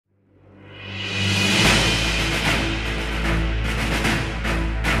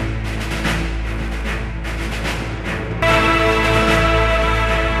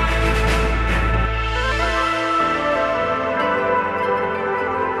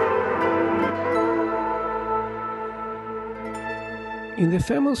In the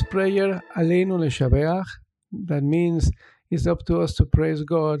famous prayer Aleinu Leshabeach, that means it's up to us to praise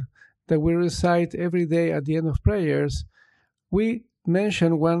God, that we recite every day at the end of prayers, we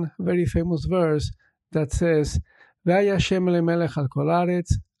mention one very famous verse that says, V'haya Hashem lemelech al kol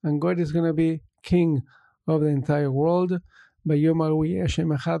haaretz, and God is going to be king of the entire world. V'yom ha'hu Hashem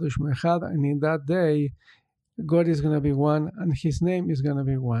echad u'shmo echad, and in that day, God is going to be one, and His name is going to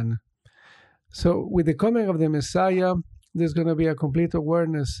be one. So with the coming of the Messiah, there's going to be a complete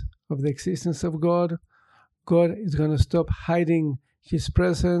awareness of the existence of God. God is going to stop hiding His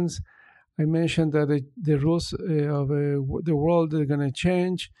presence. I mentioned that the rules of the world are going to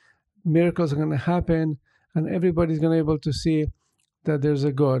change, miracles are going to happen, and everybody's going to be able to see that there's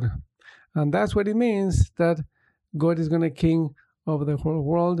a God. And that's what it means, that God is going to king over the whole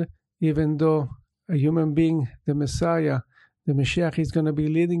world, even though a human being, the Messiah, the Mashiach, is going to be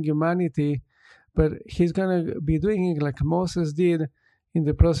leading humanity, but He's going to be doing it like Moses did in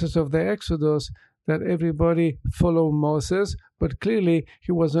the process of the Exodus, that everybody followed Moses, but clearly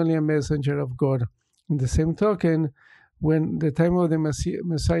he was only a messenger of God. In the same token, when the time of the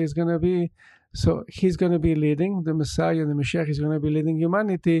Messiah is going to be, so He's going to be leading, the Messiah, the Mashiach is going to be leading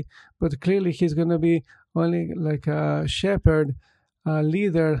humanity, but clearly He's going to be only like a shepherd, a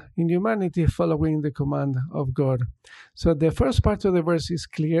leader in humanity following the command of God. So the first part of the verse is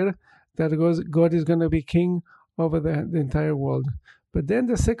clear, that God is going to be king over the entire world. But then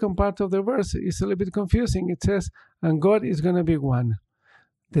the second part of the verse is a little bit confusing. It says, and God is going to be one.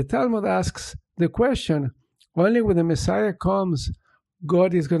 The Talmud asks the question, only when the Messiah comes,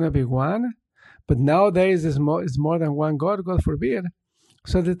 God is going to be one? But nowadays is more than one God, God forbid.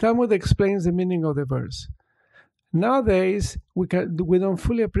 So the Talmud explains the meaning of the verse. Nowadays, we don't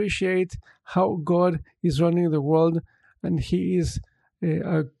fully appreciate how God is running the world, and He is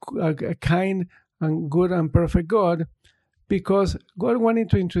a kind and good and perfect God, because God wanted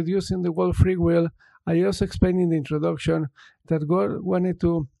to introduce in the world free will. I also explained in the introduction that God wanted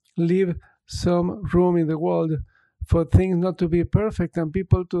to leave some room in the world for things not to be perfect and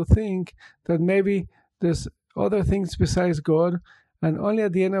people to think that maybe there's other things besides God, and only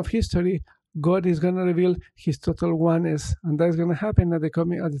at the end of history God is going to reveal His total oneness, and that's going to happen at the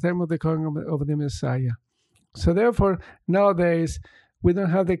time of the coming of the Messiah. So therefore, nowadays we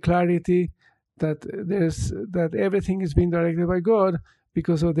don't have the clarity that everything is being directed by God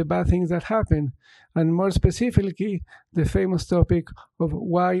because of the bad things that happen, and more specifically, the famous topic of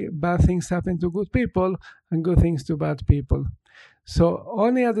why bad things happen to good people and good things to bad people. So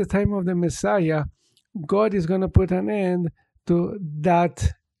only at the time of the Messiah, God is going to put an end to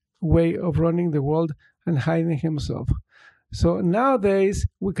that way of running the world and hiding Himself. So nowadays,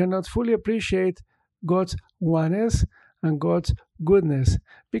 we cannot fully appreciate God's oneness and God's goodness,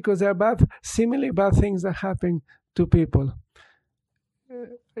 because there are seemingly bad things that happen to people.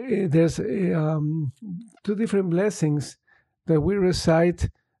 There's two different blessings that we recite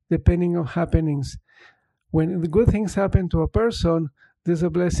depending on happenings. When the good things happen to a person, there's a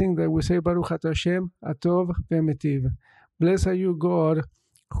blessing that we say, Baruch Atah Hashem, Atov Ve'Metiv. Blessed are you, God,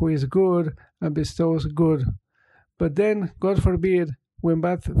 who is good and bestows good. But then, God forbid, when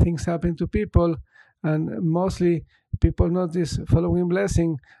bad things happen to people, and mostly people not this following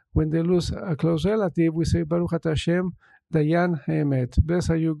blessing, when they lose a close relative, we say, Baruch Atah Hashem, Dayan Ha'emet. Blessed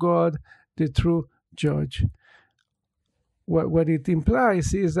are you, God, the true judge. What it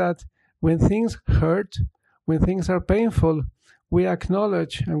implies is that when things hurt, when things are painful, we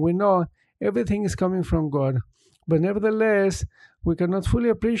acknowledge and we know everything is coming from God. But nevertheless, we cannot fully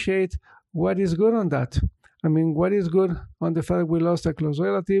appreciate what is good on that. I mean, what is good on the fact we lost a close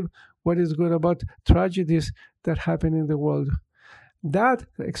relative? What is good about tragedies that happen in the world? That,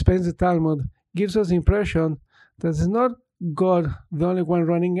 explains the Talmud, gives us the impression that it's not God the only one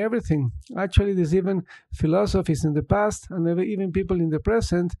running everything. Actually, there's even philosophies in the past and even people in the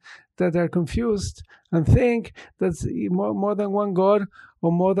present that are confused and think there's more than one God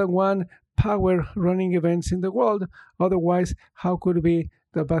or more than one power running events in the world. Otherwise, how could it be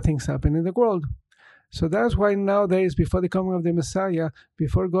that bad things happen in the world? So that's why nowadays, before the coming of the Messiah,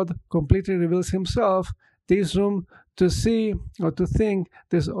 before God completely reveals Himself, there's room to see or to think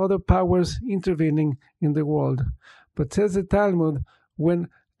there's other powers intervening in the world. But says the Talmud, when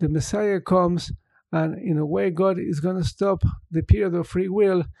the Messiah comes, and in a way God is going to stop the period of free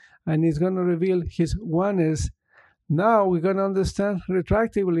will, and He's going to reveal His oneness, now we're going to understand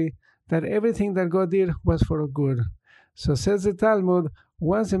retroactively that everything that God did was for good. So says the Talmud,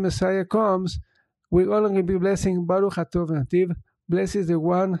 once the Messiah comes, we're all going to be blessing Baruch Atov Ve'Metiv. Blessed is the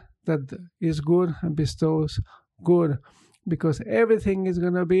one that is good and bestows good, because everything is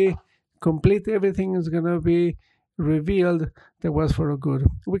going to be complete, everything is going to be revealed that was for good.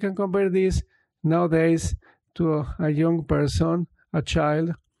 We can compare this nowadays to a young person, a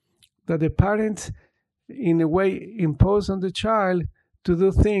child, that the parents in a way impose on the child to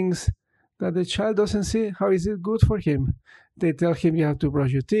do things that the child doesn't see how is it good for him. They tell him you have to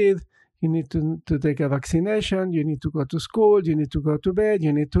brush your teeth, you need to take a vaccination, you need to go to school, you need to go to bed,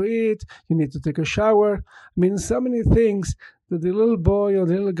 you need to eat, you need to take a shower. I mean, so many things that the little boy or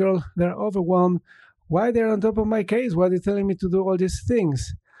the little girl, they're overwhelmed. Why they're on top of my case? Why are they telling me to do all these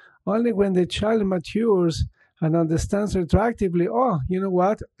things? Only when the child matures and understands retroactively, oh, you know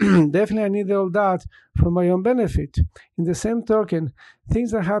what, definitely I need all that for my own benefit. In the same token,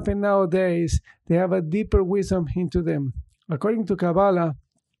 things that happen nowadays, they have a deeper wisdom into them. According to Kabbalah,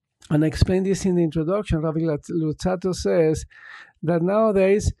 and I explained this in the introduction, Rabbi Luzzatto says that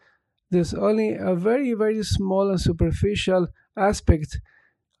nowadays there's only a very, very small and superficial aspect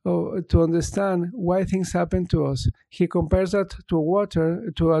to understand why things happen to us. He compares that to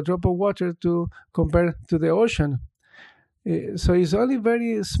water, to a drop of water, to compare to the ocean. So it's only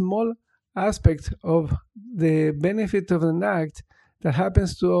very small aspect of the benefit of an act that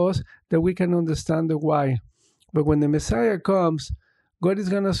happens to us that we can understand the why. But when the Messiah comes, God is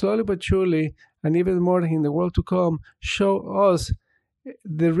going to slowly but surely, and even more in the world to come, show us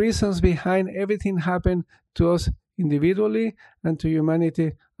the reasons behind everything happened to us individually and to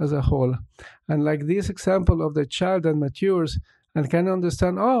humanity as a whole. And like this example of the child that matures and can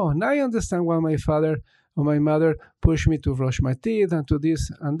understand, oh, now I understand why my father or my mother pushed me to brush my teeth and to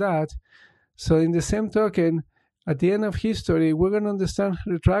this and that. So in the same token, at the end of history, we're going to understand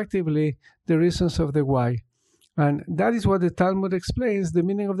retroactively the reasons of the why. And that is what the Talmud explains, the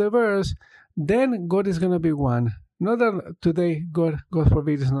meaning of the verse. Then God is going to be one. Not that today God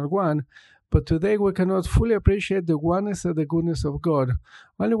forbid, is not one, but today we cannot fully appreciate the oneness and the goodness of God.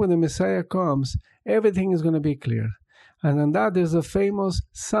 Only when the Messiah comes, everything is going to be clear. And on that, there's a famous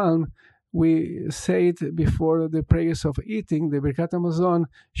psalm. We say it before the prayers of eating, the Birkat Hamazon,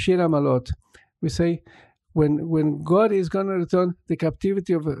 Shir Hamalot. We say, when God is going to return the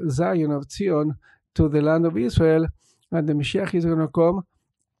captivity of Zion, of Zion, to the land of Israel, and the Mashiach is going to come,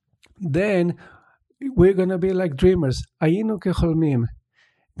 then we're going to be like dreamers. Ayinu kecholmim.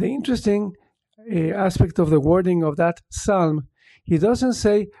 The interesting aspect of the wording of that psalm, he doesn't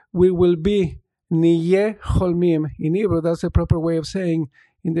say we will be niyeh cholmim. In Hebrew, that's the proper way of saying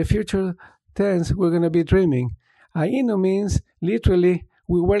in the future tense, we're going to be dreaming. Ayinu means literally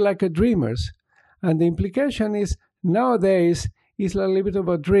we were like a dreamers. And the implication is nowadays it's a little bit of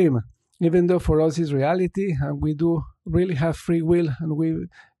a dream, even though for us it's reality and we do really have free will and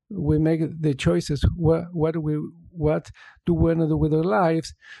we make the choices, what do we want to do with our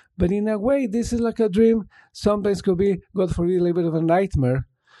lives. But in a way, this is like a dream. Sometimes could be, God forbid, a little bit of a nightmare,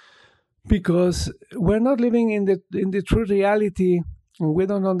 because we're not living in the true reality, and we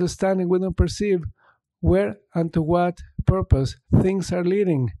don't understand and we don't perceive where and to what purpose things are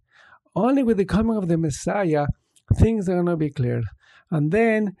leading. Only with the coming of the Messiah, things are going to be clear. And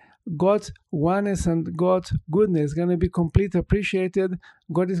then God's oneness and God's goodness is going to be completely appreciated.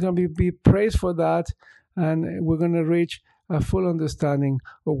 God is going to be praised for that, and we're going to reach a full understanding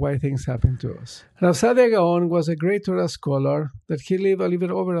of why things happen to us. Rav Sadia Gaon was a great Torah scholar that he lived a little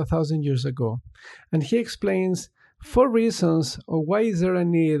bit over 1,000 years ago, and he explains 4 reasons of why is there a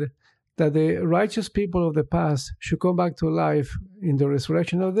need that the righteous people of the past should come back to life in the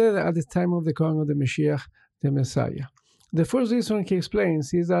resurrection of the dead at the time of the coming of the Mashiach, the Messiah. The first reason he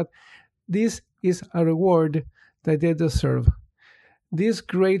explains is that this is a reward that they deserve. These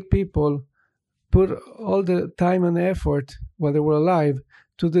great people put all the time and effort while they were alive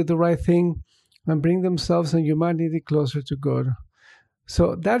to do the right thing and bring themselves and humanity closer to God.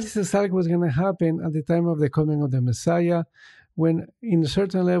 So that is exactly what's going to happen at the time of the coming of the Messiah, when in a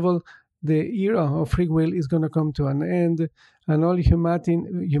certain level the era of free will is going to come to an end, and all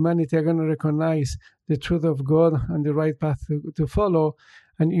humanity are going to recognize the truth of God and the right path to follow,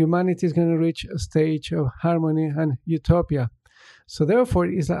 and humanity is going to reach a stage of harmony and utopia. So therefore,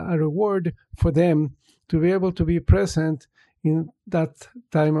 it's a reward for them to be able to be present in that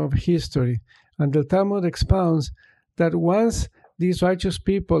time of history. And the Talmud expounds that once these righteous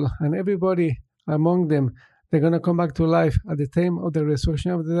people and everybody among them, they're going to come back to life at the time of the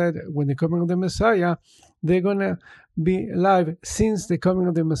resurrection of the dead, when the coming of the Messiah, they're going to be alive since the coming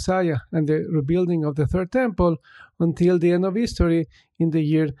of the Messiah and the rebuilding of the third temple until the end of history in the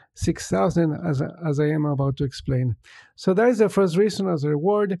year 6000, as I am about to explain. So that is the first reason, as a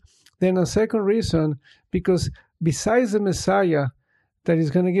reward. Then a second reason, because besides the Messiah that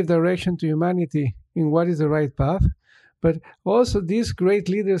is going to give direction to humanity in what is the right path, but also these great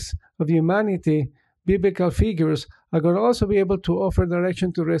leaders of humanity biblical figures are going to also be able to offer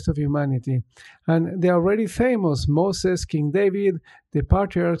direction to the rest of humanity. And they're already famous: Moses, King David, the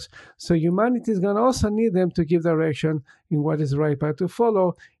patriarchs. So humanity is going to also need them to give direction in what is the right path to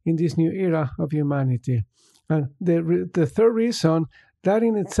follow in this new era of humanity. And the third reason, that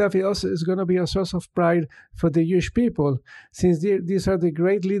in itself also is going to be a source of pride for the Jewish people, since these are the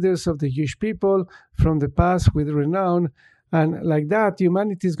great leaders of the Jewish people from the past with renown. And like that,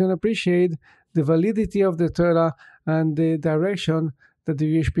 humanity is going to appreciate the validity of the Torah and the direction that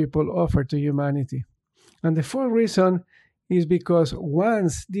the Jewish people offer to humanity. And the fourth reason is because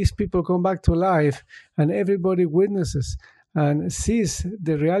once these people come back to life and everybody witnesses and sees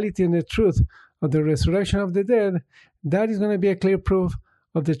the reality and the truth of the resurrection of the dead, that is going to be a clear proof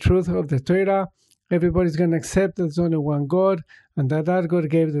of the truth of the Torah. Everybody's going to accept that there's only one God, and that God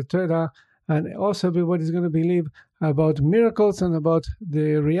gave the Torah. And also everybody's going to believe about miracles and about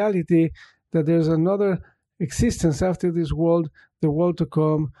the reality that there's another existence after this world, the world to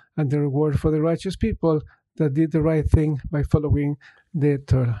come, and the reward for the righteous people that did the right thing by following the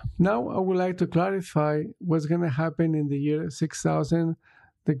Torah. Now I would like to clarify what's going to happen in the year 6000,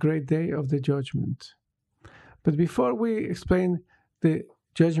 the great day of the judgment. But before we explain the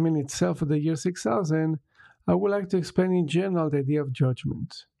judgment itself of the year 6000, I would like to explain in general the idea of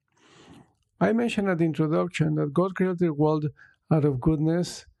judgment. I mentioned at the introduction that God created the world out of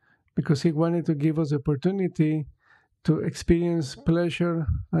goodness because He wanted to give us the opportunity to experience pleasure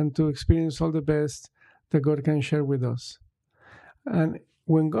and to experience all the best that God can share with us. And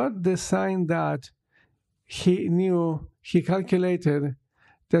when God designed that, He calculated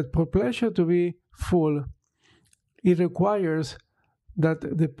that for pleasure to be full, it requires that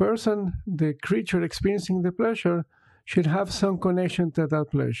the person, the creature experiencing the pleasure, should have some connection to that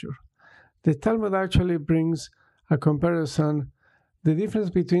pleasure. The Talmud actually brings a comparison, the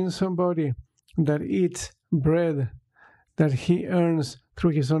difference between somebody that eats bread that he earns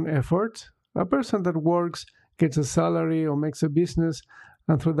through his own effort, a person that works, gets a salary or makes a business,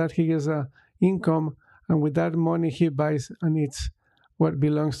 and through that he gets an income, and with that money he buys and eats what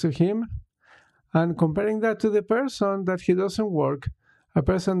belongs to him, and comparing that to the person that he doesn't work, a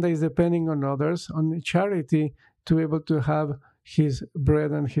person that is depending on others, on charity, to be able to have his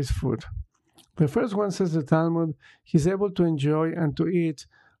bread and his food. The first one, says the Talmud, he's able to enjoy and to eat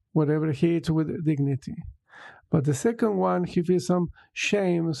whatever he eats with dignity. But the second one, he feels some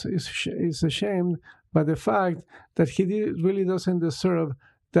shame, is ashamed by the fact that he really doesn't deserve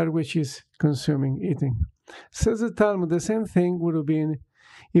that which he's consuming, eating. Says the Talmud, the same thing would have been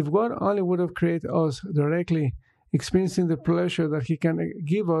if God only would have created us directly, experiencing the pleasure that He can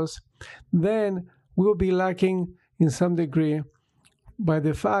give us, then we will be lacking in some degree by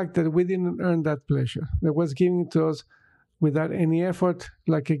the fact that we didn't earn that pleasure that was given to us without any effort,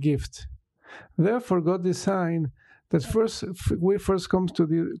 like a gift. Therefore, God designed that we first come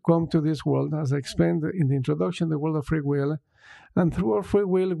to this world, as I explained in the introduction, the world of free will, and through our free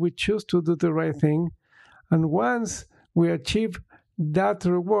will we choose to do the right thing, and once we achieve that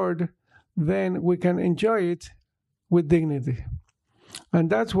reward, then we can enjoy it with dignity. And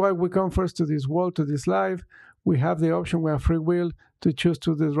that's why we come first to this world, to this life. We have the option, we have free will to choose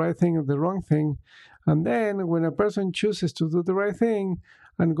to do the right thing or the wrong thing. And then when a person chooses to do the right thing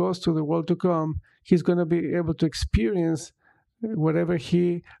and goes to the world to come, he's going to be able to experience whatever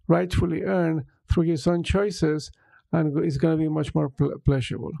he rightfully earned through his own choices, and it's going to be much more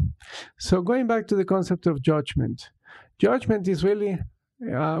pleasurable. So going back to the concept of judgment. Judgment is really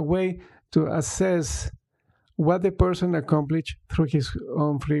a way to assess what the person accomplished through his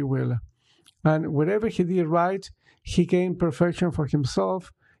own free will. And whatever he did right, he gained perfection for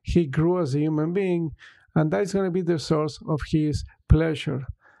himself, he grew as a human being, and that is going to be the source of his pleasure.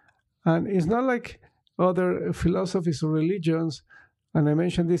 And it's not like other philosophies or religions, and I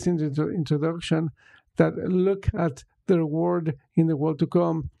mentioned this in the introduction, that look at the reward in the world to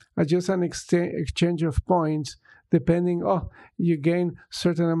come as just an exchange of points, depending, you gain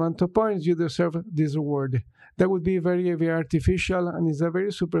certain amount of points, you deserve this reward. That would be very, very artificial, and is a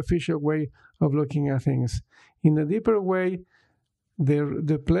very superficial way of looking at things. In a deeper way,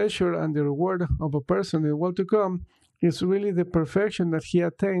 the pleasure and the reward of a person in the world to come is really the perfection that he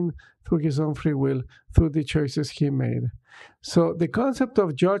attained through his own free will, through the choices he made. So the concept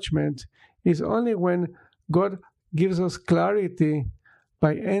of judgment is only when God gives us clarity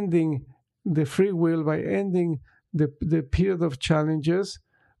by ending the free will, by ending the period of challenges,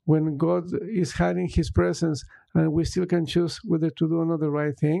 when God is hiding His presence and we still can choose whether to do or not the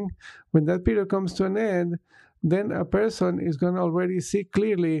right thing. When that period comes to an end, then a person is going to already see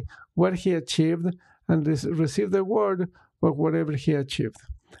clearly what he achieved and receive the reward for whatever he achieved.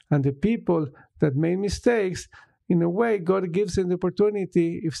 And the people that made mistakes, in a way, God gives them the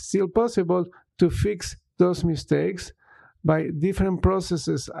opportunity, if still possible, to fix those mistakes by different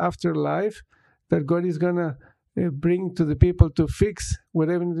processes after life that God is going to bring to the people to fix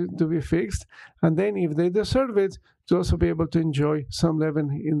whatever needs to be fixed. And then, if they deserve it, to also be able to enjoy some level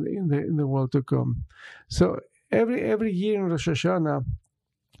in the world to come. So every year in Rosh Hashanah,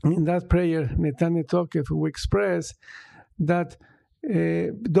 in that prayer, Netane Tokef, we express that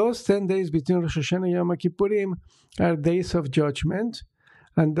those 10 days between Rosh Hashanah and Yom Kippurim are days of judgment,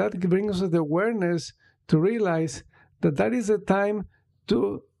 and that brings us the awareness to realize that that is a time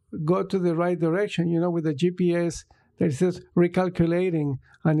to go to the right direction, with the GPS that says recalculating,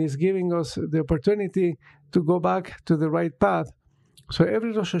 and is giving us the opportunity to go back to the right path. So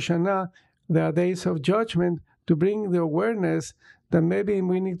every Rosh Hashanah, there are days of judgment to bring the awareness that maybe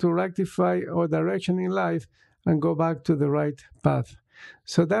we need to rectify our direction in life and go back to the right path.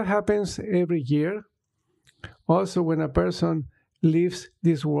 So that happens every year. Also, when a person leaves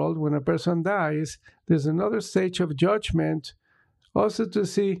this world, when a person dies, there's another stage of judgment, also to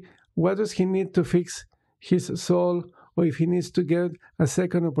see what does he need to fix his soul, or if he needs to get a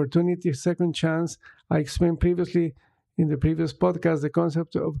second opportunity, a second chance. I explained previously in the previous podcast the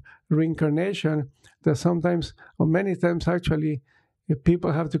concept of reincarnation, that sometimes, or many times actually, if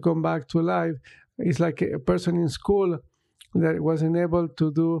people have to come back to life. It's like a person in school that wasn't able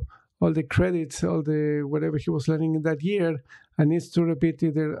to do all the credits, all the whatever he was learning in that year, and needs to repeat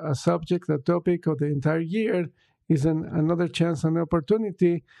either a subject, a topic, or the entire year. Is another chance, an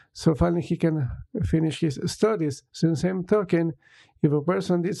opportunity, so finally he can finish his studies. So in the same token, if a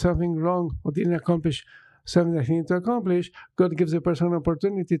person did something wrong or didn't accomplish something that he needed to accomplish, God gives the person an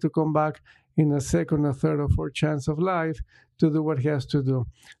opportunity to come back in a second, a third, or fourth chance of life to do what he has to do.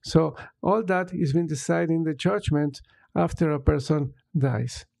 So all that is being decided in the judgment after a person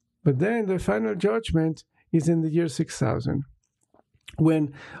dies. But then the final judgment is in the year 6000,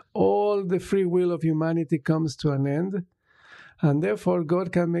 when all the free will of humanity comes to an end, and therefore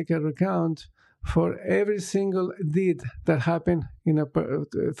God can make a recount for every single deed that happened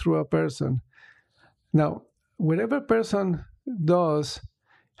through a person. Now, whatever a person does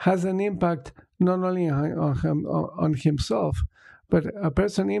has an impact not only on himself, but a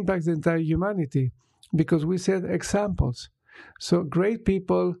person impacts the entire humanity, because we set examples. So great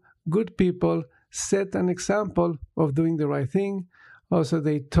people, good people, set an example of doing the right thing. Also,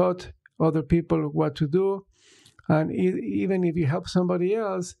 they taught other people what to do. And even if you help somebody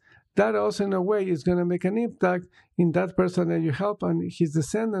else, that also in a way is going to make an impact in that person that you help and his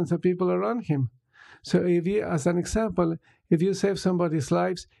descendants and people around him. So if you, as an example, if you save somebody's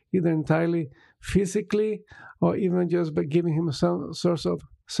lives, either entirely physically or even just by giving him some source of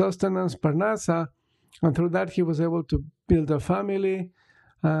sustenance, parnasa, and through that he was able to build a family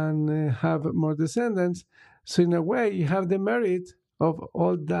and have more descendants. So in a way, you have the merit of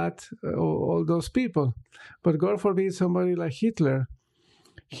all that, all those people. But God forbid somebody like Hitler,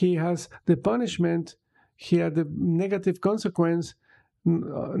 he has the punishment, he had the negative consequence,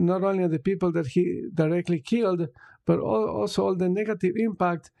 not only on the people that he directly killed, but also all the negative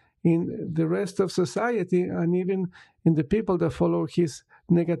impact in the rest of society and even in the people that follow his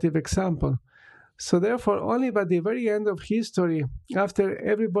negative example. So therefore, only by the very end of history, after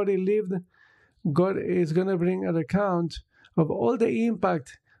everybody lived, God is going to bring an account of all the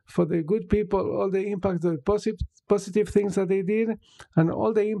impact for the good people, all the impact of the positive things that they did, and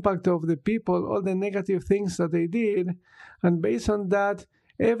all the impact of the people, all the negative things that they did. And based on that,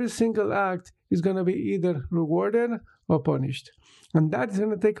 every single act is going to be either rewarded or punished. And that is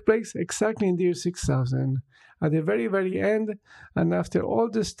going to take place exactly in the year 6000, at the very, very end, and after all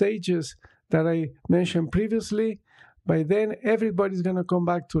the stages that I mentioned previously. By then, everybody's going to come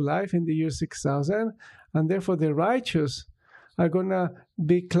back to life in the year 6000, and therefore the righteous are going to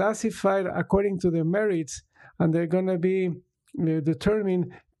be classified according to their merits, and they're going to be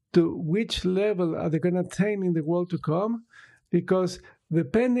determined to which level are they going to attain in the world to come, because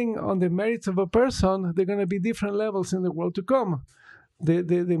depending on the merits of a person, there are going to be different levels in the world to come.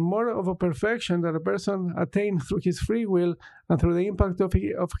 The more of a perfection that a person attains through his free will and through the impact of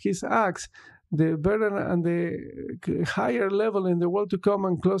his acts, the better and the higher level in the world to come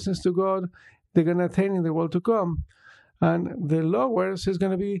and closeness to God they're going to attain in the world to come. And the lower is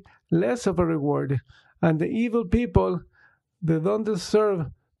going to be less of a reward. And the evil people, they don't deserve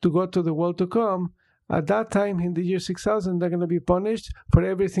to go to the world to come. At that time, in the year 6000, they're going to be punished for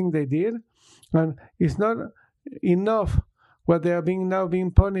everything they did. And it's not enough what they are now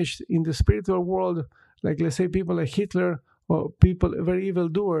being punished in the spiritual world, like let's say people like Hitler or people, very evil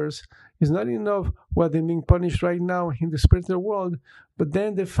doers, it's not enough what they're being punished right now in the spiritual world, but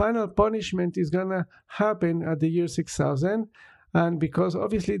then the final punishment is going to happen at the year 6000. And because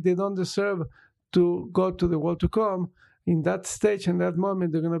obviously they don't deserve to go to the world to come, in that stage and that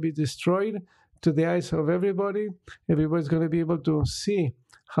moment, they're going to be destroyed to the eyes of everybody. Everybody's going to be able to see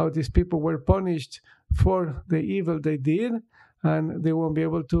how these people were punished for the evil they did, and they won't be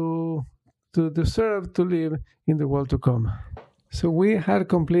able to deserve to live in the world to come. So we had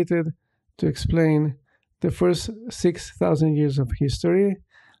completed to explain the first 6,000 years of history.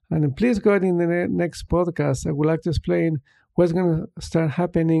 And please God, in the next podcast, I would like to explain what's going to start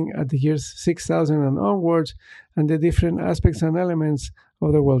happening at the years 6,000 and onwards, and the different aspects and elements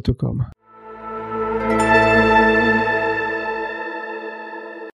of the world to come.